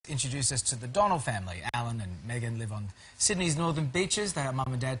introduced us to the Donnell family. Alan and Megan live on Sydney's northern beaches. They are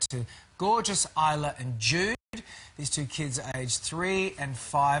mum and dad to gorgeous Isla and Jude. These two kids are aged 3 and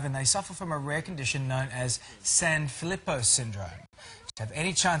 5, and they suffer from a rare condition known as San Filippo syndrome. To have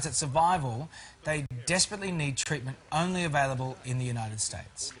any chance at survival, they desperately need treatment only available in the United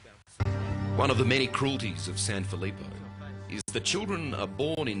States. One of the many cruelties of San Filippo is that children are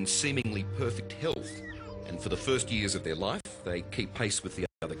born in seemingly perfect health, and for the first years of their life they keep pace with the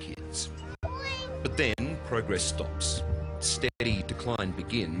other kids. But then progress stops, steady decline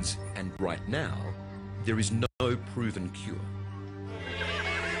begins, and right now there is no proven cure.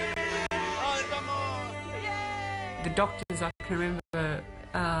 The doctors, I can remember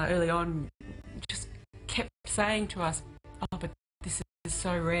early on, just kept saying to us, oh, but this is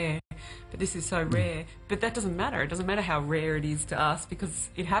so rare, but this is so rare. But that doesn't matter. It doesn't matter how rare it is to us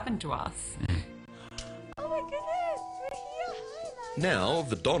because it happened to us. Oh my goodness, we're here. Now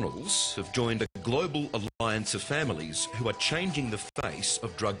the Donnells have joined a global alliance of families who are changing the face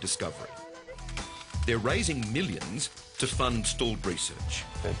of drug discovery. They're raising millions to fund stalled research.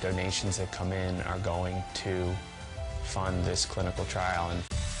 The donations that come in are going to fund this clinical trial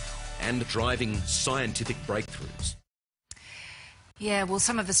and driving scientific breakthroughs. Yeah, well,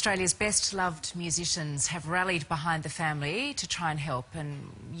 some of Australia's best-loved musicians have rallied behind the family to try and help,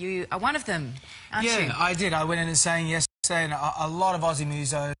 and you are one of them, aren't you? Yeah, I did. I went in and sang yesterday, and a lot of Aussie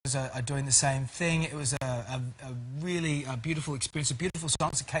musos are doing the same thing. It was a really beautiful experience, a beautiful song.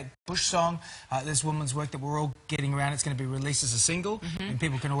 It's a Kate Bush song, this woman's work that we're all getting around. It's going to be released as a single, and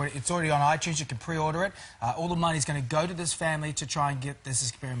people can order it. It's already on iTunes. You can pre-order it. All the money is going to go to this family to try and get this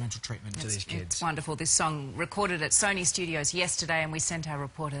experimental treatment to these kids. It's wonderful. This song recorded at Sony Studios yesterday, and we sent our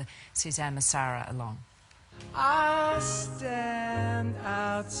reporter Suzanne Massara along. I stand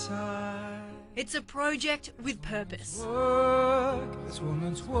outside. It's a project with purpose. Work, this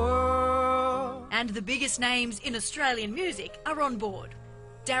woman's work. And the biggest names in Australian music are on board.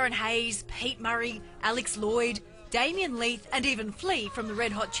 Darren Hayes, Pete Murray, Alex Lloyd, Damien Leith and even Flea from the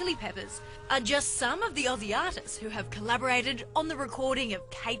Red Hot Chili Peppers are just some of the Aussie artists who have collaborated on the recording of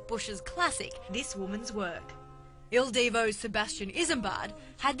Kate Bush's classic, This Woman's Work. Divo's Sebastien Izambard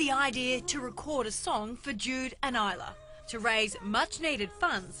had the idea to record a song for Jude and Isla to raise much-needed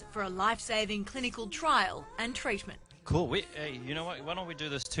funds for a life-saving clinical trial and treatment. Cool. Hey, you know what? Why don't we do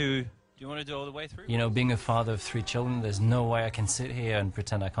this too? Do you want to do it all the way through? You know, being a father of 3 children, there's no way I can sit here and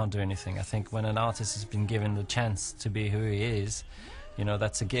pretend I can't do anything. I think when an artist has been given the chance to be who he is, you know,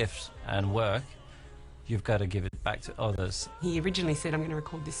 that's a gift and work. You've got to give it back to others. He originally said, I'm going to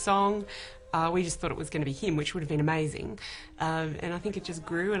record this song. We just thought it was going to be him, which would have been amazing. And I think it just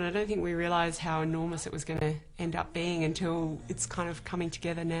grew, and I don't think we realised how enormous it was going to end up being until it's kind of coming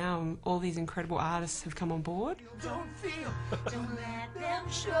together now, and all these incredible artists have come on board. Don't feel, don't let them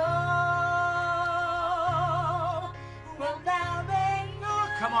show. Well, now they know.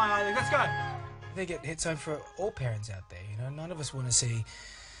 Come on, Isla, let's go. I think it hits home for all parents out there. You know, none of us want to see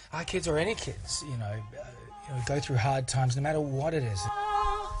our kids or any kids, you know, go through hard times, no matter what it is.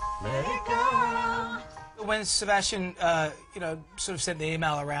 Let it go. When Sebastien, you know, sort of sent the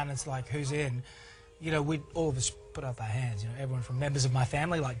email around, it's like, who's in? You know, we all of us put up our hands. You know, everyone from members of my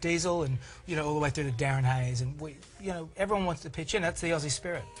family, like Diesel, and you know, all the way through to Darren Hayes, and we, you know, everyone wants to pitch in. That's the Aussie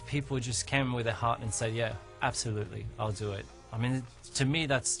spirit. People just came with their heart and said, "Yeah, absolutely, I'll do it." I mean, to me,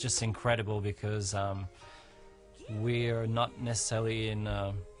 that's just incredible because we're not necessarily in,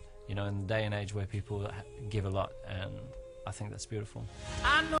 you know, in the day and age where people give a lot, and I think that's beautiful.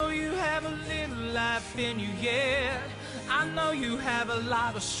 I know you have a little life in you yet. I know you have a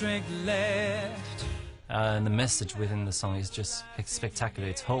lot of strength left. And the message within the song is just spectacular.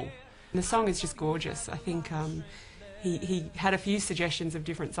 It's whole. The song is just gorgeous. I think he had a few suggestions of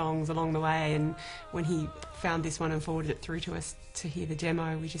different songs along the way, and when he found this one and forwarded it through to us to hear the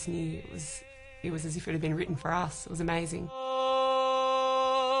demo, we just knew it was as if it had been written for us. It was amazing. Oh,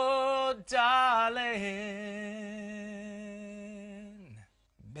 darling.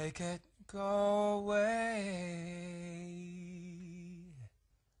 Make it go away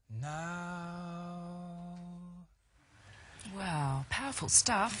now. Wow, powerful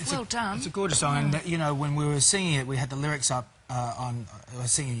stuff. Well done. It's a gorgeous song, and you know, when we were singing it, we had the lyrics up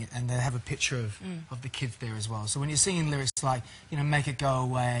singing it, and they have a picture of the kids there as well. So when you're singing lyrics like, you know, make it go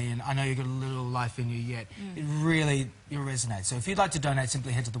away, and I know you've got a little life in you yet, it really resonates. So if you'd like to donate,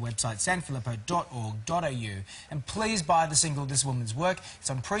 simply head to the website sanfilippo.org.au, and please buy the single This Woman's Work. It's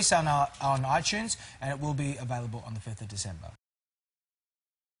on pre-sale now on iTunes, and it will be available on the 5th of December.